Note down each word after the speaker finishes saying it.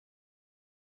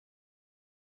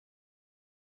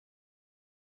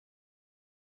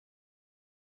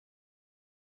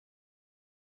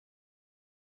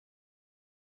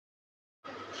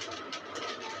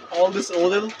All this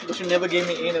oral, but you never gave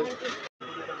me anal.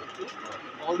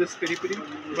 All this piri piri,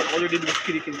 but all you did was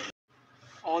kiri kiri.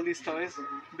 All these toys,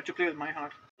 but you play with my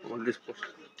heart.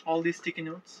 All these sticky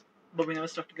notes, but we never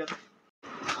stuck together.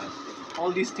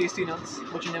 All these tasty nuts,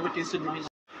 but you never tasted mine.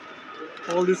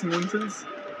 All this moonsense,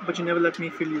 but you never let me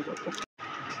feel you up.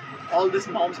 All this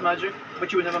mom's magic,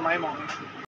 but you were never my mom.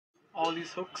 All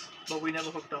these hooks, but we never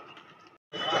hooked up.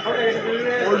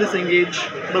 All this engage,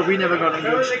 but we never got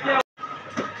engaged.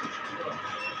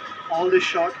 All this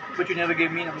shot, but you never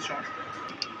gave me another shot.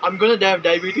 I'm gonna die of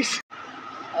diabetes.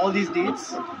 All these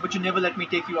dates, but you never let me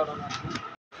take you out on one.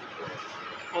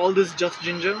 All this just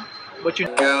ginger, but you...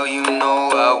 Girl, you know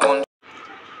I want...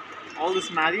 All this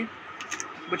marry,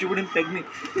 but you wouldn't peg me.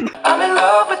 I'm in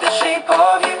love with the shape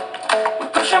of you. We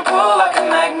push and pull like a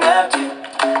magnet do.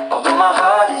 Although my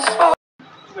heart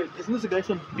is... Wait, isn't this a guy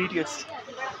from BTS?